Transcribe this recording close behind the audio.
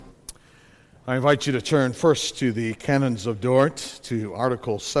I invite you to turn first to the Canons of Dort, to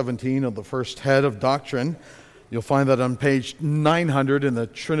Article 17 of the first head of doctrine. You'll find that on page 900 in the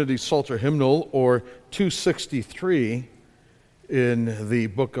Trinity Psalter Hymnal, or 263 in the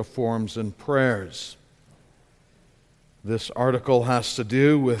Book of Forms and Prayers. This article has to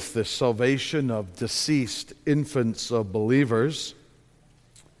do with the salvation of deceased infants of believers.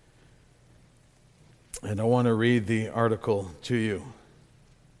 And I want to read the article to you.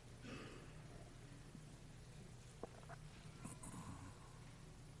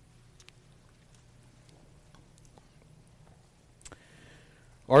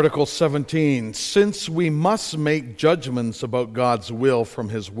 Article 17, since we must make judgments about God's will from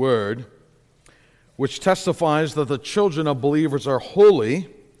His Word, which testifies that the children of believers are holy,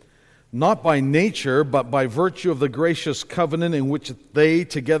 not by nature, but by virtue of the gracious covenant in which they,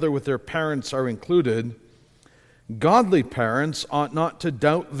 together with their parents, are included, godly parents ought not to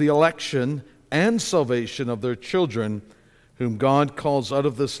doubt the election and salvation of their children, whom God calls out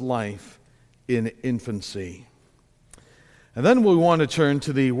of this life in infancy. And then we want to turn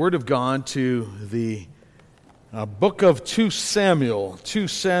to the Word of God, to the book of 2 Samuel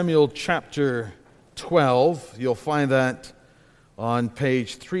chapter 12. You'll find that on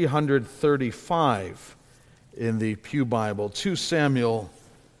page 335 in the Pew Bible. 2 Samuel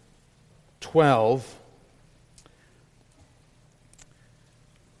 12.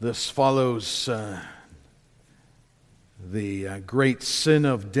 This follows the great sin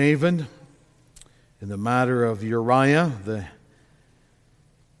of David in the matter of Uriah,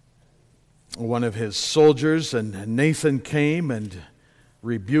 one of his soldiers, and Nathan came and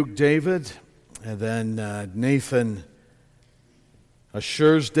rebuked David, and then Nathan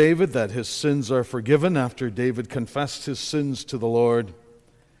assures David that his sins are forgiven after David confessed his sins to the Lord.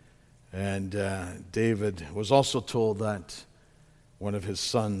 And David was also told that one of his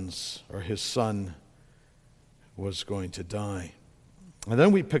sons, or his son, was going to die. And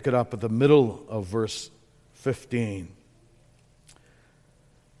then we pick it up at the middle of verse 15.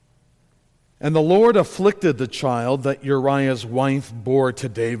 And the Lord afflicted the child that Uriah's wife bore to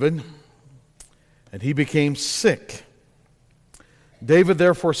David, and he became sick. David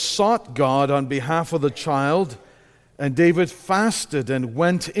therefore sought God on behalf of the child, and David fasted and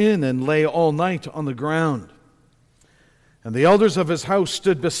went in and lay all night on the ground. And the elders of his house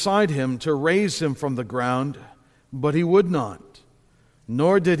stood beside him to raise him from the ground, but he would not,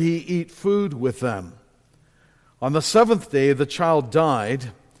 nor did he eat food with them. On the seventh day the child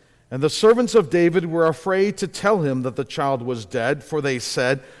died, and the servants of David were afraid to tell him that the child was dead, for they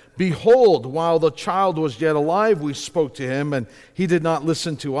said, "Behold, while the child was yet alive, we spoke to him, and he did not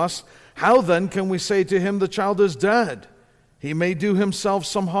listen to us. How then can we say to him, the child is dead? He may do himself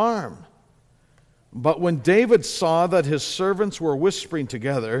some harm." But when David saw that his servants were whispering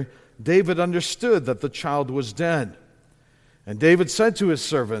together, David understood that the child was dead. And David said to his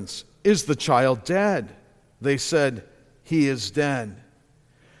servants, "Is the child dead?" They said, "He is dead."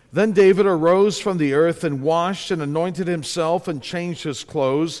 Then David arose from the earth and washed and anointed himself and changed his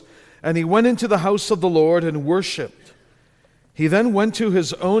clothes, and he went into the house of the Lord and worshipped. He then went to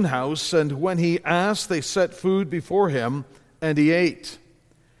his own house, and when he asked, they set food before him, and he ate.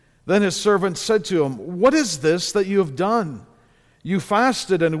 Then his servants said to him, "What is this that you have done? You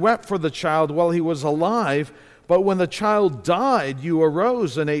fasted and wept for the child while he was alive, but when the child died, you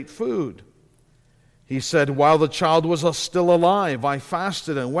arose and ate food." He said, "While the child was still alive, I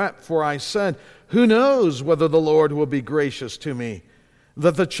fasted and wept, for I said, 'Who knows whether the Lord will be gracious to me,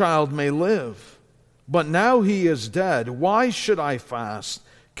 that the child may live?' But now he is dead. Why should I fast?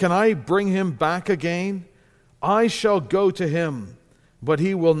 Can I bring him back again? I shall go to him, but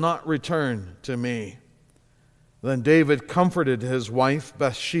he will not return to me." Then David comforted his wife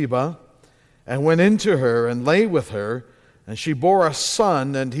Bathsheba, and went into her and lay with her, and she bore a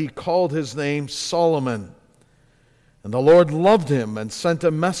son, and he called his name Solomon. And the Lord loved him and sent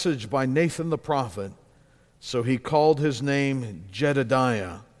a message by Nathan the prophet. So he called his name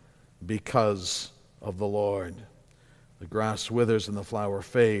Jedediah, because of the Lord. The grass withers and the flower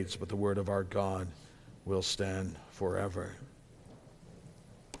fades, but the word of our God will stand forever.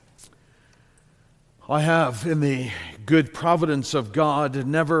 I have, in the good providence of God,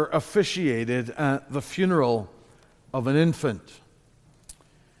 never officiated at the funeral of an infant.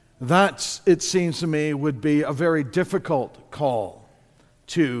 That, it seems to me, would be a very difficult call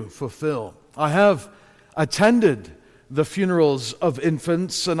to fulfill. I have attended the funerals of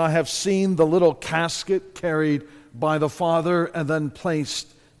infants, and I have seen the little casket carried by the father and then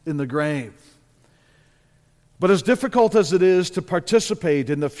placed in the grave. But as difficult as it is to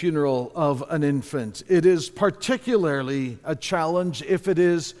participate in the funeral of an infant, it is particularly a challenge if it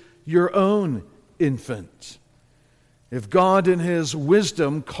is your own infant. If God in his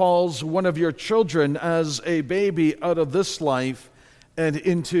wisdom calls one of your children as a baby out of this life and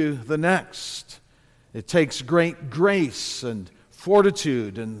into the next, it takes great grace and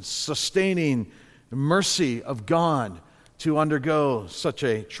fortitude and sustaining mercy of God to undergo such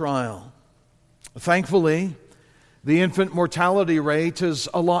a trial. Thankfully, the infant mortality rate is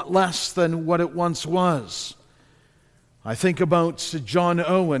a lot less than what it once was. I think about John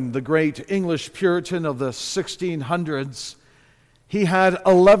Owen, the great English Puritan of the 1600s. He had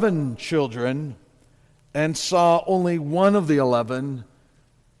 11 children and saw only one of the 11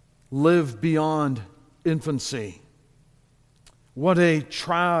 live beyond infancy. What a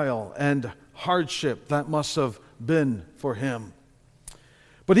trial and hardship that must have been for him.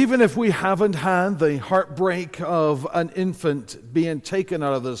 But even if we haven't had the heartbreak of an infant being taken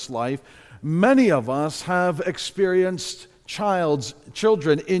out of this life, many of us have experienced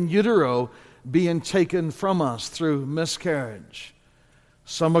children in utero being taken from us through miscarriage.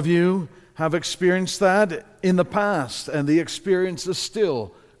 Some of you have experienced that in the past, and the experience is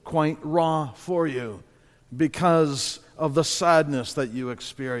still quite raw for you because of the sadness that you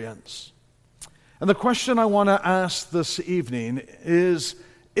experience. And the question I want to ask this evening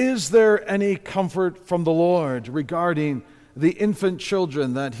is there any comfort from the Lord regarding the infant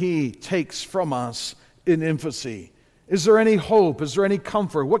children that he takes from us in infancy? Is there any hope? Is there any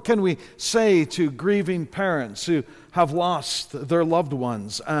comfort? What can we say to grieving parents who have lost their loved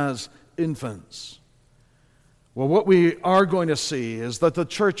ones as infants? Well, what we are going to see is that the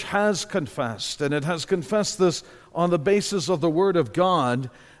church has confessed, and it has confessed this on the basis of the Word of God,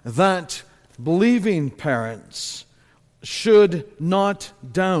 that believing parents should not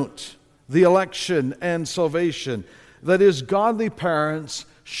doubt the election and salvation. That is, godly parents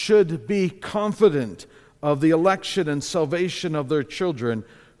should be confident of the election and salvation of their children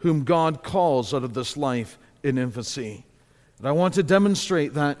whom God calls out of this life in infancy. And I want to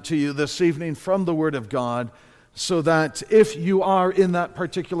demonstrate that to you this evening from the Word of God, so that if you are in that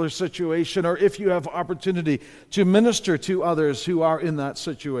particular situation, or if you have opportunity to minister to others who are in that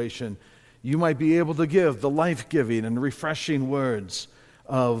situation, you might be able to give the life-giving and refreshing words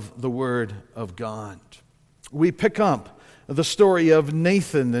of the Word of God. We pick up the story of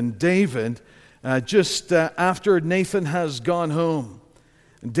Nathan and David just after Nathan has gone home.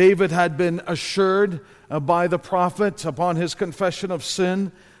 David had been assured by the prophet upon his confession of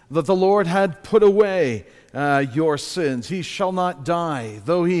sin that the Lord had put away your sins. He shall not die,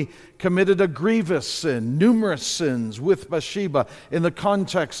 though he committed a grievous sin, numerous sins with Bathsheba in the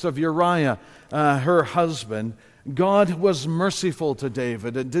context of Uriah, her husband. God was merciful to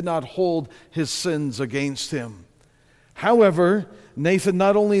David and did not hold his sins against him. However, Nathan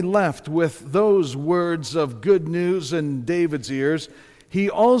not only left with those words of good news in David's ears, he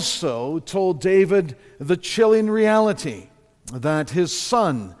also told David the chilling reality that his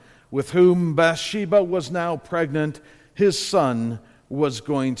son, with whom Bathsheba was now pregnant, his son was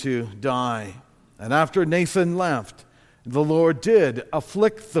going to die. And after Nathan left, the Lord did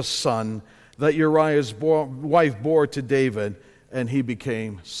afflict the son that Uriah's wife bore to David, and he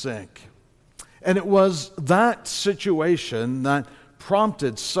became sick. And it was that situation that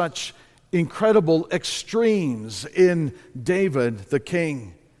prompted such incredible extremes in David the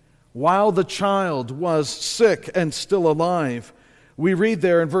king. While the child was sick and still alive, we read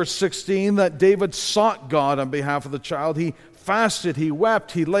there in verse 16 that David sought God on behalf of the child. He fasted, he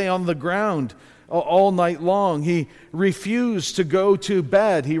wept, he lay on the ground all night long. He refused to go to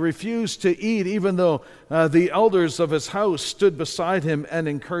bed. He refused to eat, even though the elders of his house stood beside him and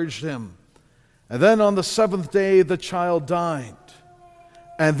encouraged him. And then on the seventh day, the child died.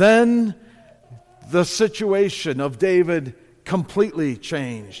 And then the situation of David completely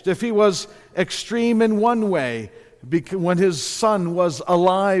changed. If he was extreme in one way, when his son was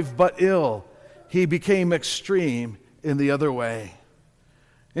alive but ill, he became extreme in the other way.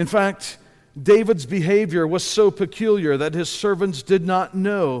 In fact, David's behavior was so peculiar that his servants did not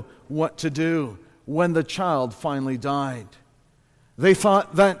know what to do when the child finally died. They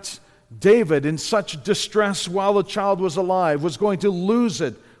thought that David, in such distress while the child was alive, was going to lose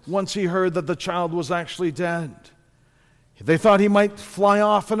it once he heard that the child was actually dead. They thought he might fly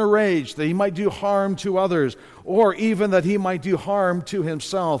off in a rage, that he might do harm to others, or even that he might do harm to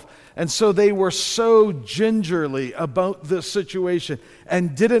himself. And so they were so gingerly about this situation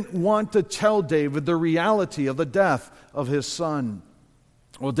and didn't want to tell David the reality of the death of his son.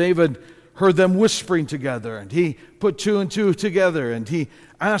 Well, David heard them whispering together, and he put two and two together, and he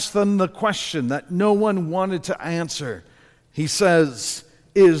asked them the question that no one wanted to answer. He says,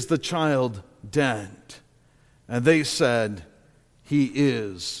 "Is the child dead?" And they said, "He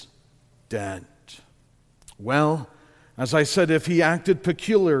is dead. Well, as I said, if he acted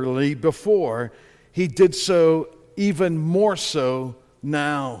peculiarly before, he did so even more so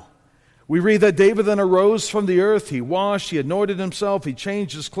now. We read that David then arose from the earth, he washed, he anointed himself, he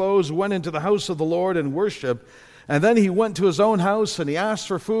changed his clothes, went into the house of the Lord and worshiped. And then he went to his own house and he asked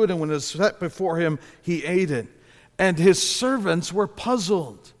for food, and when it was set before him, he ate it. And his servants were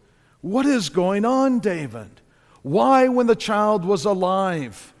puzzled. What is going on, David? Why, when the child was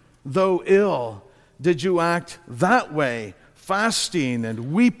alive, though ill, did you act that way, fasting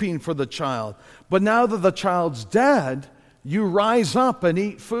and weeping for the child? But now that the child's dead, you rise up and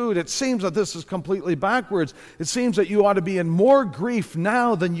eat food. It seems that this is completely backwards. It seems that you ought to be in more grief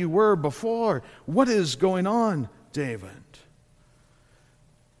now than you were before. What is going on, David?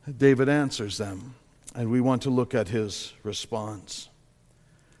 David answers them, and we want to look at his response.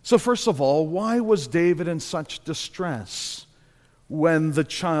 So first of all, why was David in such distress when the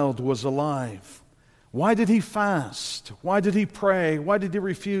child was alive? Why did he fast? Why did he pray? Why did he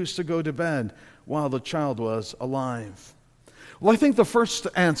refuse to go to bed while the child was alive? Well, I think the first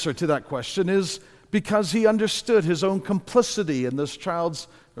answer to that question is because he understood his own complicity in this child's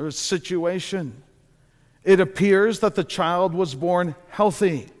situation. It appears that the child was born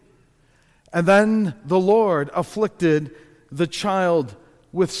healthy, and then the Lord afflicted the child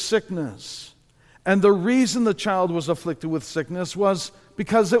with sickness. And the reason the child was afflicted with sickness was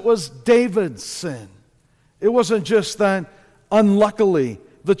because it was David's sin. It wasn't just that unluckily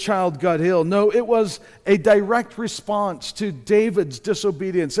the child got ill. No, it was a direct response to David's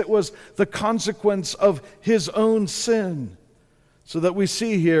disobedience. It was the consequence of his own sin. So that we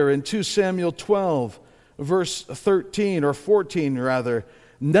see here in 2 Samuel 12, verse 13 or 14 rather,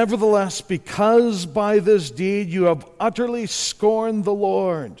 nevertheless, because by this deed you have utterly scorned the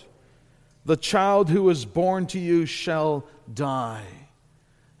Lord, the child who is born to you shall die.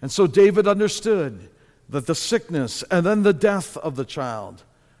 And so David understood that the sickness and then the death of the child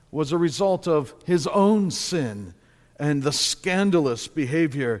was a result of his own sin and the scandalous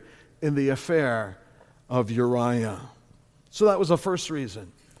behavior in the affair of Uriah. So that was the first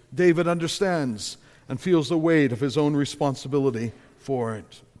reason. David understands and feels the weight of his own responsibility for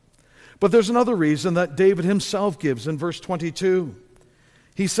it. But there's another reason that David himself gives in verse 22.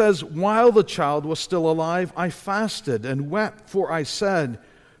 He says, while the child was still alive, I fasted and wept, for I said,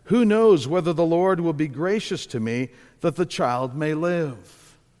 who knows whether the Lord will be gracious to me that the child may live.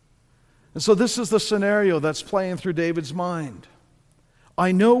 And so this is the scenario that's playing through David's mind.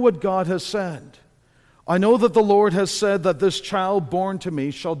 I know what God has said. I know that the Lord has said that this child born to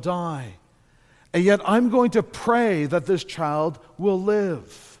me shall die. And yet I'm going to pray that this child will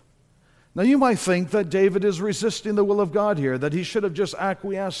live. Now you might think that David is resisting the will of God here, that he should have just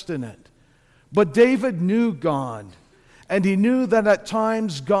acquiesced in it. But David knew God, and he knew that at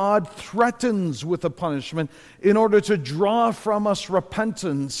times God threatens with a punishment in order to draw from us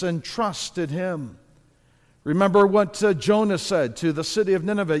repentance and trust in him. Remember what Jonah said to the city of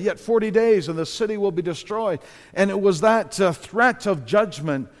Nineveh, yet 40 days and the city will be destroyed. And it was that threat of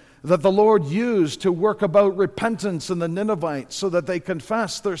judgment that the Lord used to work about repentance in the Ninevites so that they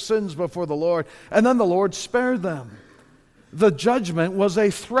confessed their sins before the Lord, and then the Lord spared them. The judgment was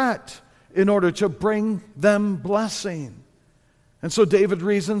a threat in order to bring them blessing. And so David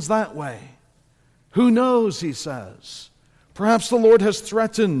reasons that way. Who knows, he says. Perhaps the Lord has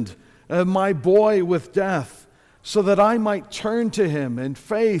threatened my boy with death so that I might turn to him in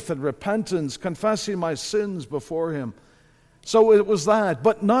faith and repentance, confessing my sins before him. So it was that.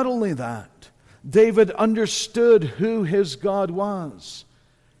 But not only that, David understood who his God was.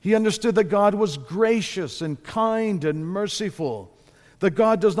 He understood that God was gracious and kind and merciful, that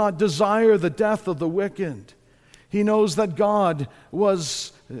God does not desire the death of the wicked. He knows that God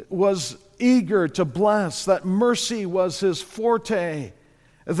was eager to bless, that mercy was his forte,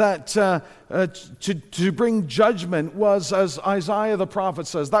 that to bring judgment was, as Isaiah the prophet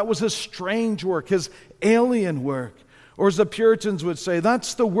says, that was his strange work, his alien work. Or as the Puritans would say,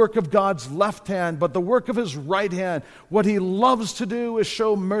 that's the work of God's left hand, but the work of his right hand, what he loves to do is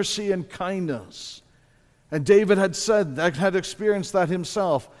show mercy and kindness. And David had experienced that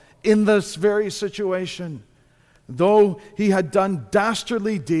himself in this very situation. Though he had done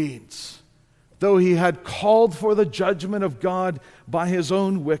dastardly deeds, though he had called for the judgment of God by his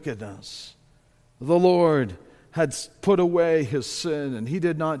own wickedness, the Lord had put away his sin and he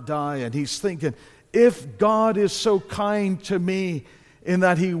did not die. And he's thinking, if God is so kind to me in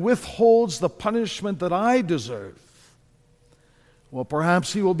that he withholds the punishment that I deserve, well,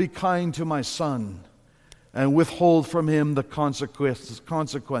 perhaps he will be kind to my son and withhold from him the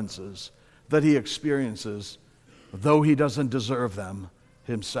consequences that he experiences, though he doesn't deserve them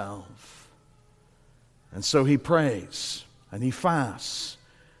himself. And so he prays, and he fasts,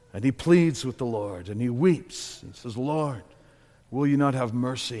 and he pleads with the Lord, and he weeps. He says, Lord, will you not have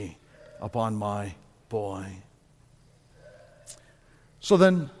mercy upon my boy? So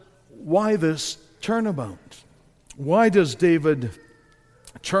then, why this turnabout? Why does David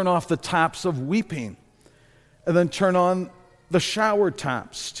turn off the taps of weeping and then turn on the shower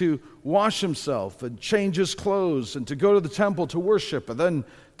taps to wash himself and change his clothes and to go to the temple to worship and then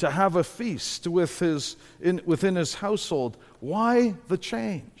to have a feast within his household? Why the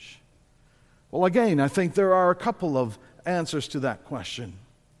change? Well, again, I think there are a couple of answers to that question.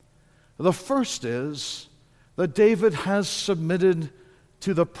 The first is that David has submitted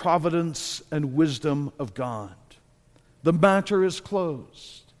to the providence and wisdom of God. The matter is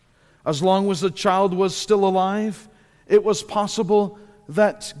closed. As long as the child was still alive, it was possible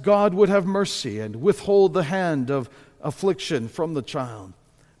that God would have mercy and withhold the hand of affliction from the child.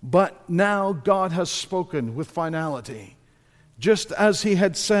 But now God has spoken with finality. Just as he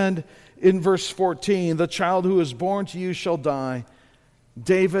had said in verse 14, the child who is born to you shall die,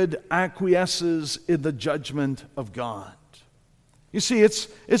 David acquiesces in the judgment of God. You see,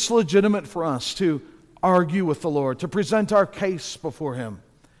 it's legitimate for us to argue with the Lord, to present our case before him.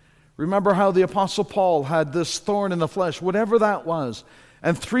 Remember how the Apostle Paul had this thorn in the flesh, whatever that was,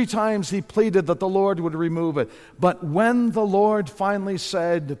 and 3 times he pleaded that the Lord would remove it. But when the Lord finally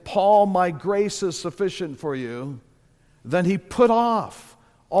said, Paul, my grace is sufficient for you, then he put off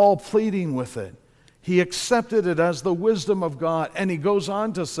all pleading with it. He accepted it as the wisdom of God, and he goes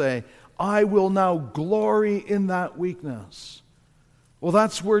on to say, I will now glory in that weakness. Well,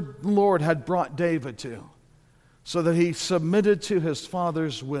 that's where the Lord had brought David to, so that he submitted to his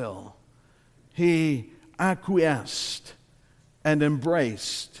father's will. He acquiesced and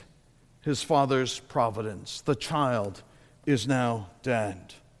embraced his father's providence. The child is now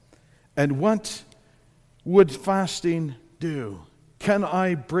dead. And what would fasting do? Can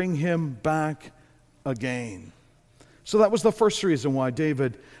I bring him back again? So that was the first reason why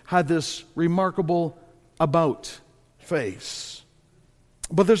David had this remarkable about face.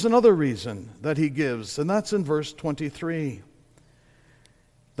 But there's another reason that he gives, and that's in verse 23.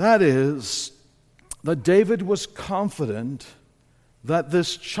 That is, that David was confident that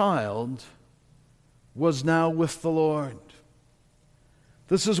this child was now with the Lord.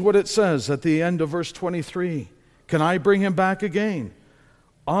 This is what it says at the end of verse 23. Can I bring him back again?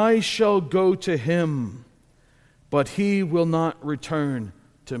 I shall go to him, but he will not return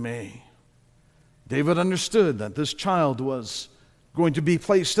to me. David understood that this child was going to be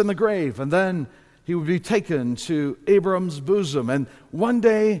placed in the grave, and then he would be taken to Abram's bosom. And one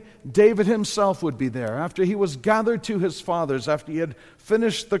day, David himself would be there. After he was gathered to his fathers, after he had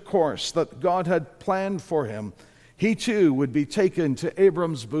finished the course that God had planned for him, he too would be taken to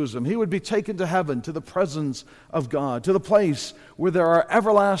Abram's bosom. He would be taken to heaven, to the presence of God, to the place where there are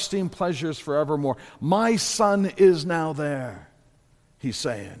everlasting pleasures forevermore. My son is now there, he's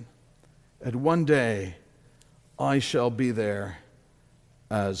saying. And one day, I shall be there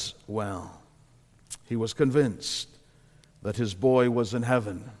as well. He was convinced that his boy was in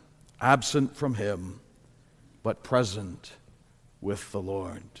heaven, absent from him, but present with the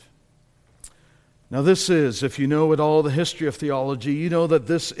Lord. Now this is, if you know at all the history of theology, you know that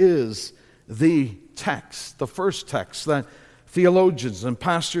this is the text, the first text that theologians and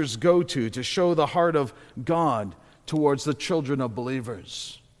pastors go to show the heart of God towards the children of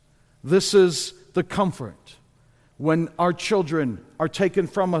believers. This is the comfort when our children are taken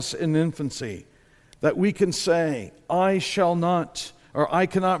from us in infancy, that we can say, I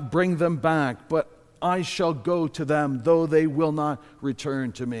cannot bring them back, but I shall go to them, though they will not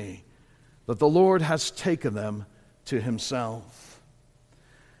return to me. That the Lord has taken them to himself.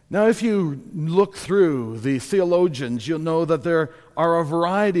 Now, if you look through the theologians, you'll know that there are a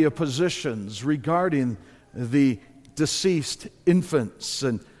variety of positions regarding the deceased infants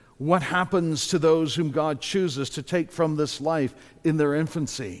and what happens to those whom God chooses to take from this life in their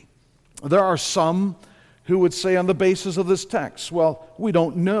infancy. There are some who would say on the basis of this text, well, we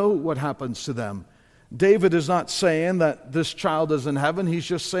don't know what happens to them. David is not saying that this child is in heaven. He's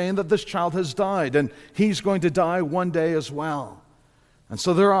just saying that this child has died, and he's going to die one day as well. And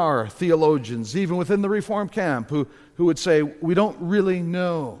so there are theologians, even within the Reformed camp, who would say, we don't really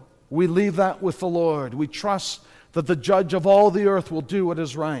know. We leave that with the Lord. We trust that the judge of all the earth will do what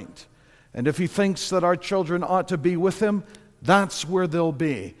is right. And if he thinks that our children ought to be with him, that's where they'll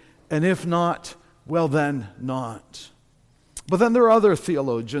be. And if not, well then not. But then there are other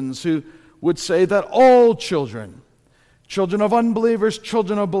theologians who would say that all children of unbelievers,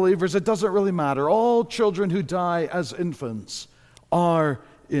 children of believers, it doesn't really matter. All children who die as infants are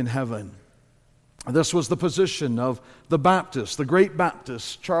in heaven. This was the position of the Baptist, the great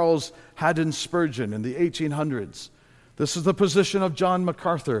Baptist, Charles Haddon Spurgeon in the 1800s. This is the position of John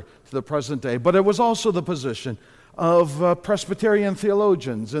MacArthur to the present day. But it was also the position of Presbyterian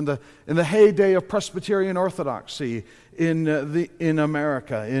theologians in the heyday of Presbyterian orthodoxy in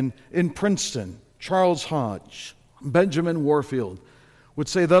America, in Princeton. Charles Hodge, Benjamin Warfield would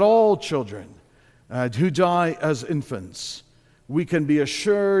say that all children who die as infants, we can be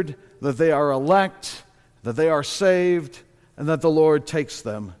assured that they are elect, that they are saved, and that the Lord takes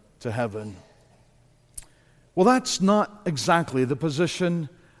them to heaven. Well, that's not exactly the position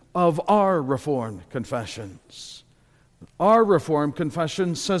of our Reformed confessions. Our Reformed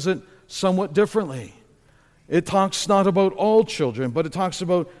confession says it somewhat differently. It talks not about all children, but it talks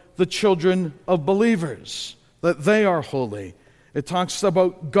about the children of believers, that they are holy. It talks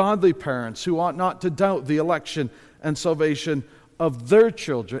about godly parents who ought not to doubt the election and salvation of their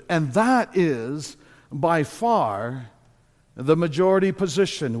children. And that is, by far, the majority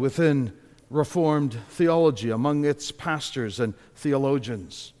position within Reformed theology among its pastors and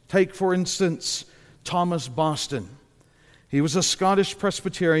theologians. Take, for instance, Thomas Boston. He was a Scottish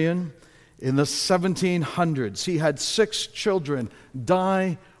Presbyterian in the 1700s. He had 6 children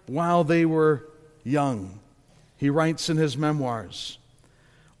die while they were young. He writes in his memoirs,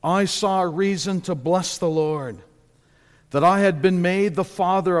 "I saw a reason to bless the Lord, that I had been made the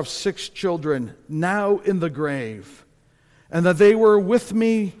father of 6 children, now in the grave, and that they were with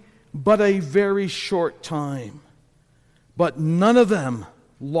me but a very short time, but none of them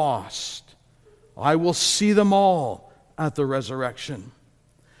lost. I will see them all at the resurrection."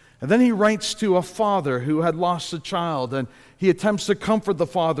 And then he writes to a father who had lost a child, and he attempts to comfort the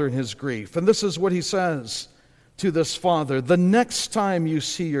father in his grief. And this is what he says to this father: "The next time you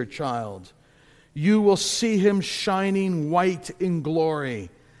see your child, you will see him shining white in glory,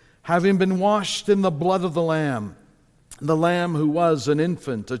 having been washed in the blood of the Lamb who was an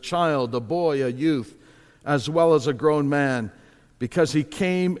infant, a child, a boy, a youth, as well as a grown man, because he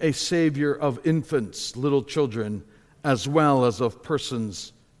came a Savior of infants, little children, as well as of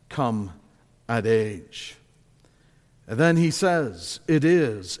persons come at age." And then he says, "It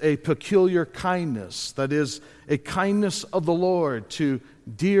is a peculiar kindness, that is, a kindness of the Lord to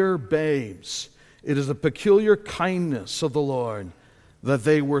dear babes. It is a peculiar kindness of the Lord that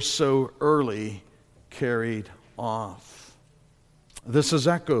they were so early carried off."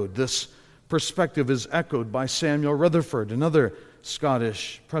 This perspective is echoed by Samuel Rutherford, another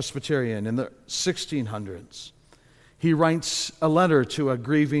Scottish Presbyterian in the 1600s. He writes a letter to a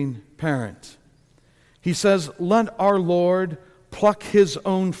grieving parent. He says, "Let our Lord pluck his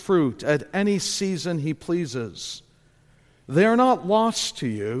own fruit at any season he pleases. They are not lost to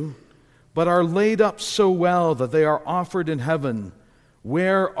you, but are laid up so well that they are offered in heaven,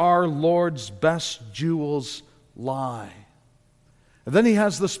 where our Lord's best jewels lie." And then he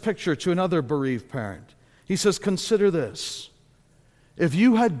has this picture to another bereaved parent. He says, "Consider this. If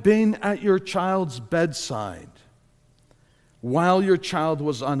you had been at your child's bedside while your child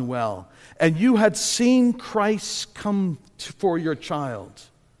was unwell, and you had seen Christ come for your child,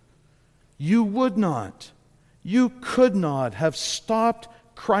 you would not, you could not have stopped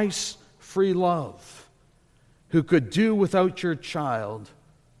Christ's free love, who could do without your child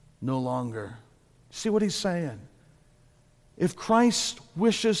no longer." See what he's saying? If Christ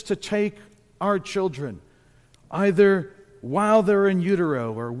wishes to take our children, either while they're in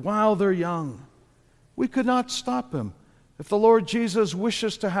utero or while they're young, we could not stop him. If the Lord Jesus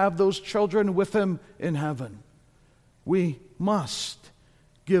wishes to have those children with him in heaven, we must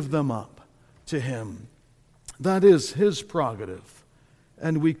give them up to him. That is his prerogative,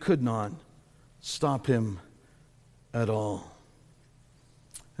 and we could not stop him at all.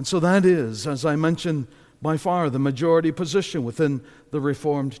 And so that is, as I mentioned, by far the majority position within the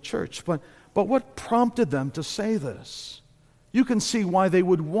Reformed Church. But what prompted them to say this? You can see why they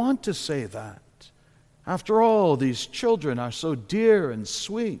would want to say that. After all, these children are so dear and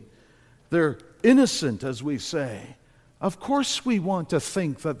sweet. They're innocent, as we say. Of course we want to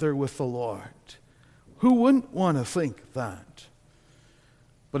think that they're with the Lord. Who wouldn't want to think that?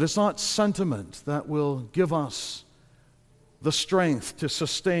 But it's not sentiment that will give us the strength to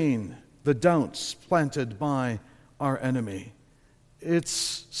sustain the doubts planted by our enemy.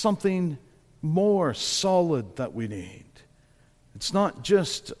 It's something more solid that we need. It's not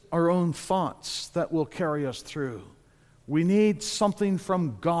just our own thoughts that will carry us through. We need something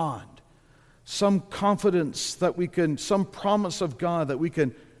from God, some confidence that we can, some promise of God that we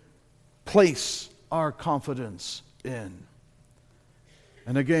can place our confidence in.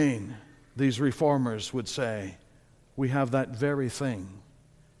 And again, these reformers would say, we have that very thing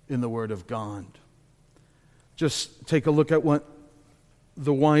in the Word of God. Just take a look at what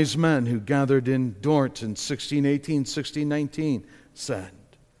the wise men who gathered in Dort in 1618, 1619 said.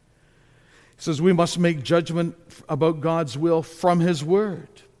 He says, we must make judgment about God's will from His Word.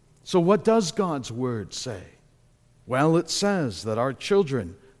 So what does God's Word say? Well, it says that our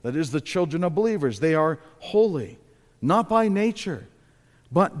children, that is the children of believers, they are holy, not by nature,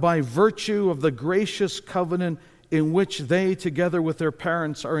 but by virtue of the gracious covenant in which they, together with their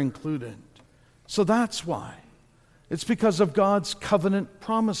parents, are included. So that's why. It's because of God's covenant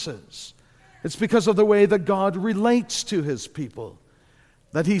promises. It's because of the way that God relates to His people,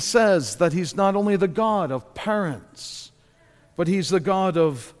 that He says that He's not only the God of parents, but He's the God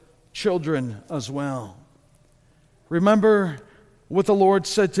of children as well. Remember what the Lord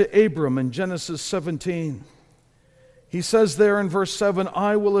said to Abram in Genesis 17. He says there in verse 7,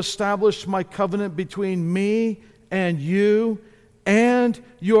 I will establish my covenant between me and you and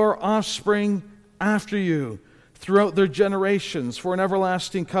your offspring after you throughout their generations for an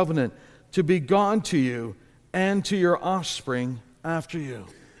everlasting covenant to be gone to you and to your offspring after you.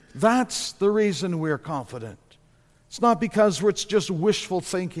 That's the reason we're confident. It's not because it's just wishful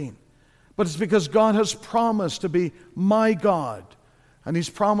thinking, but it's because God has promised to be my God, and He's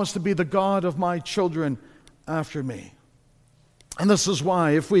promised to be the God of my children after me. And this is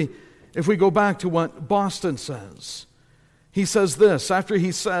why, if we go back to what Boston says, he says this, after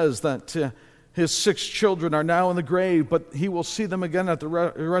he says that his 6 children are now in the grave, but he will see them again at the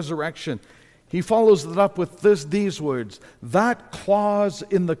resurrection. He follows it up with these words, that clause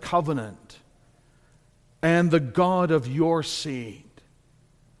in the covenant, and the God of your seed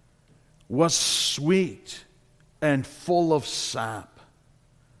was sweet and full of sap.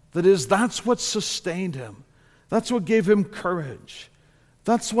 That is, that's what sustained him. That's what gave him courage.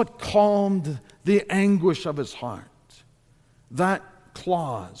 That's what calmed the anguish of his heart. That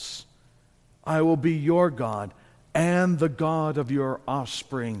clause, I will be your God and the God of your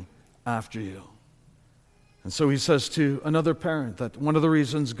offspring after you. And so he says to another parent that one of the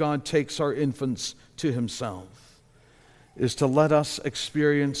reasons God takes our infants to Himself is to let us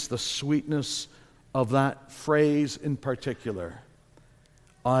experience the sweetness of that phrase in particular.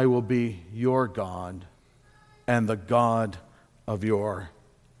 I will be your God and the God of your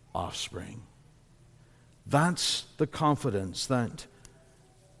offspring. That's the confidence that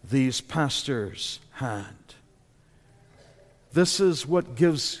these pastors had. This is what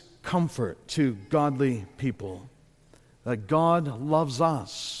gives comfort to godly people, that God loves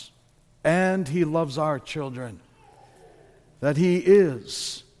us and He loves our children, that He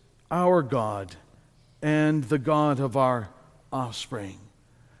is our God and the God of our offspring,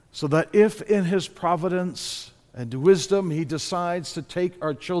 so that if in His providence and wisdom He decides to take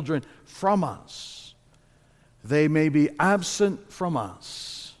our children from us, they may be absent from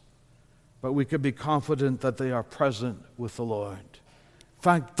us, but we can be confident that they are present with the Lord. In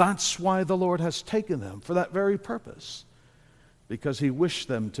fact, that's why the Lord has taken them, for that very purpose, because He wished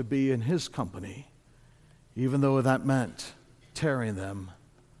them to be in His company, even though that meant tearing them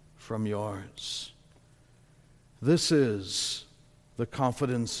from yours. This is the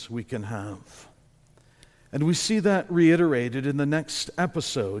confidence we can have. And we see that reiterated in the next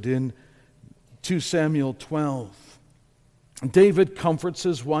episode in 2 Samuel 12. David comforts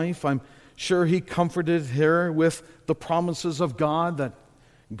his wife. I'm sure he comforted her with the promises of God, that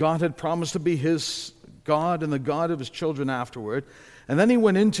God had promised to be his God and the God of his children afterward. And then he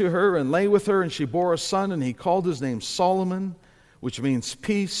went into her and lay with her, and she bore a son, and he called his name Solomon, which means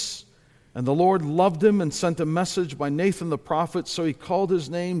peace. And the Lord loved him and sent a message by Nathan the prophet, so he called his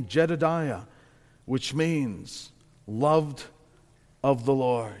name Jedediah, which means loved of the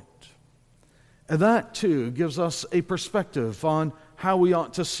Lord. And that too gives us a perspective on how we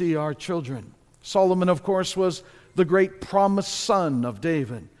ought to see our children. Solomon, of course, was the great promised son of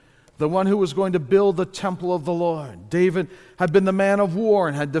David, the one who was going to build the temple of the Lord. David had been the man of war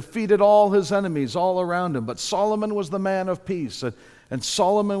and had defeated all his enemies all around him, but Solomon was the man of peace, and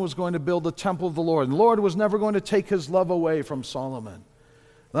Solomon was going to build the temple of the Lord. And the Lord was never going to take His love away from Solomon.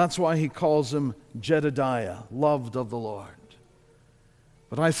 That's why He calls him Jedediah, loved of the Lord.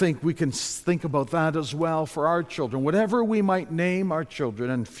 But I think we can think about that as well for our children. Whatever we might name our children,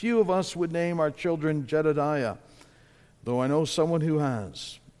 and few of us would name our children Jedediah, though I know someone who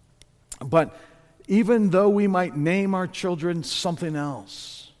has. But even though we might name our children something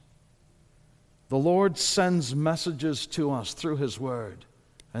else, the Lord sends messages to us through His Word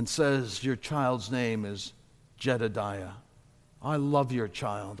and says, your child's name is Jedediah. I love your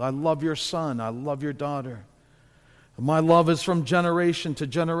child. I love your son. I love your daughter. My love is from generation to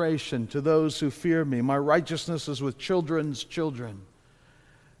generation to those who fear me. My righteousness is with children's children.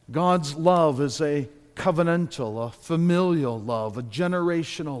 God's love is a covenantal, a familial love, a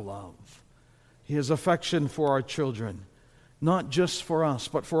generational love. He has affection for our children, not just for us,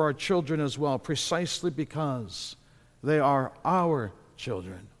 but for our children as well, precisely because they are our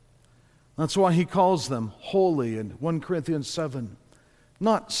children. That's why he calls them holy in 1 Corinthians 7,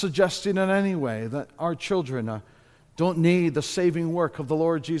 not suggesting in any way that our children don't need the saving work of the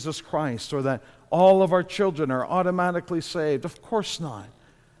Lord Jesus Christ, or that all of our children are automatically saved. Of course not.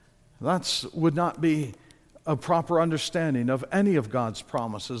 That would not be a proper understanding of any of God's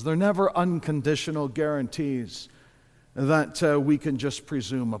promises. They're never unconditional guarantees that we can just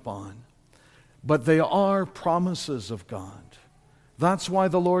presume upon. But they are promises of God. That's why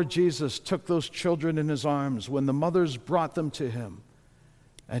the Lord Jesus took those children in his arms when the mothers brought them to him.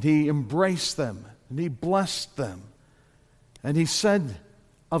 And he embraced them, and he blessed them. And he said,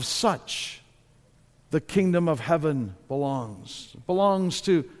 of such, the kingdom of heaven belongs. It belongs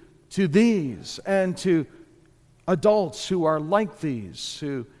to these and to adults who are like these,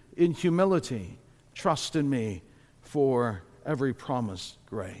 who in humility trust in me for every promised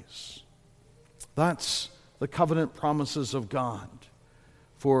grace. That's the covenant promises of God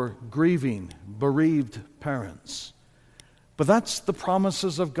for grieving, bereaved parents. But that's the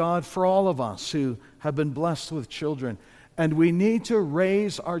promises of God for all of us who have been blessed with children. And we need to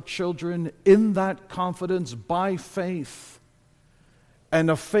raise our children in that confidence by faith. And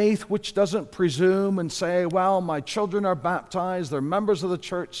a faith which doesn't presume and say, well, my children are baptized, they're members of the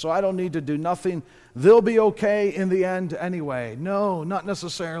church, so I don't need to do nothing. They'll be okay in the end anyway. No, not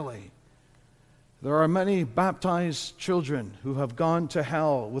necessarily. There are many baptized children who have gone to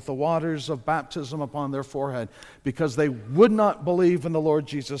hell with the waters of baptism upon their forehead because they would not believe in the Lord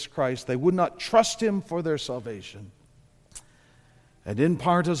Jesus Christ. They would not trust him for their salvation. And in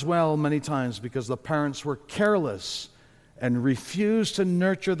part as well, many times, because the parents were careless and refused to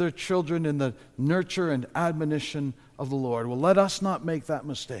nurture their children in the nurture and admonition of the Lord. Well, let us not make that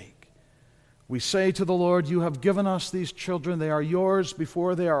mistake. We say to the Lord, you have given us these children. They are yours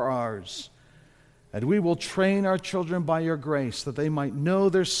before they are ours. And we will train our children by your grace that they might know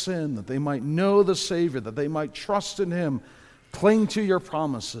their sin, that they might know the Savior, that they might trust in him, cling to your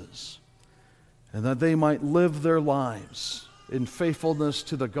promises, and that they might live their lives in faithfulness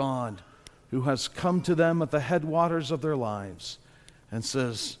to the God who has come to them at the headwaters of their lives and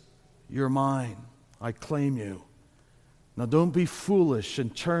says, you're mine, I claim you. Now don't be foolish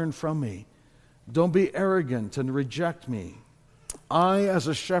and turn from me. Don't be arrogant and reject me. I, as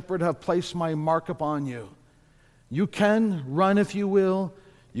a shepherd, have placed my mark upon you. You can run if you will.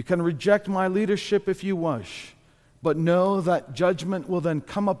 You can reject my leadership if you wish. But know that judgment will then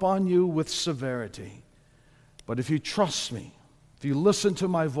come upon you with severity. But if you trust me, if you listen to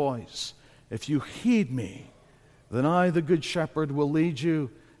my voice, if you heed me, then I, the good shepherd, will lead you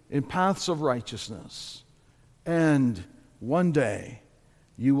in paths of righteousness. And one day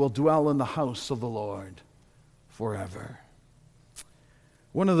you will dwell in the house of the Lord forever.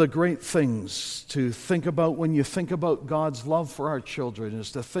 One of the great things to think about when you think about God's love for our children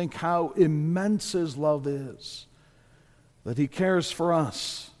is to think how immense his love is. That he cares for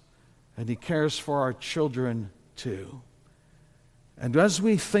us and he cares for our children too. And as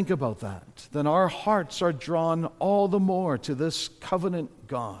we think about that, then our hearts are drawn all the more to this covenant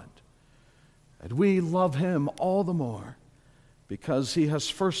God. And we love him all the more because he has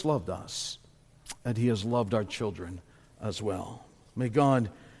first loved us and he has loved our children as well. May God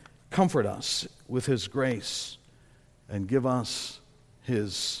comfort us with his grace and give us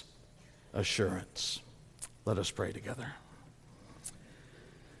his assurance. Let us pray together.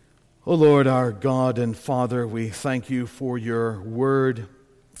 O Lord, our God and Father, we thank you for your word,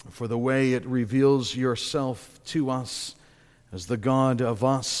 for the way it reveals yourself to us as the God of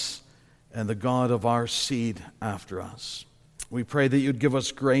us and the God of our seed after us. We pray that you'd give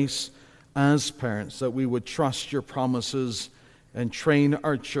us grace as parents, that we would trust your promises and train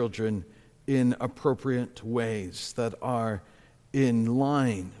our children in appropriate ways that are in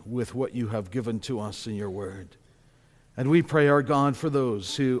line with what you have given to us in your word. And we pray, our God, for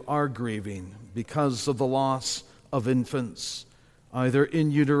those who are grieving because of the loss of infants, either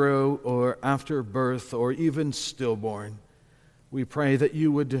in utero or after birth or even stillborn. We pray that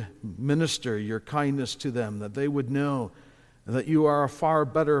you would minister your kindness to them, that they would know that you are a far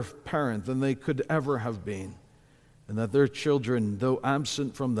better parent than they could ever have been, and that their children, though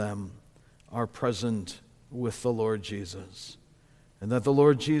absent from them, are present with the Lord Jesus. And that the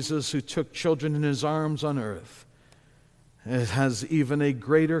Lord Jesus, who took children in his arms on earth, has even a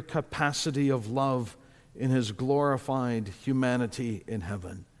greater capacity of love in his glorified humanity in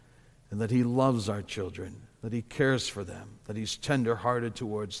heaven. And that he loves our children, that he cares for them, that he's tender-hearted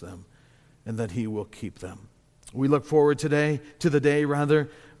towards them, and that he will keep them. We look forward to the day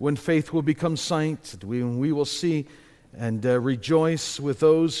when faith will become sight, when we will see and rejoice with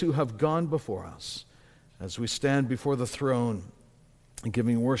those who have gone before us as we stand before the throne and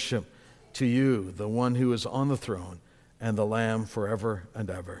giving worship to you, the one who is on the throne, and the Lamb forever and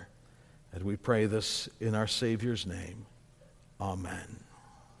ever. And we pray this in our Savior's name. Amen.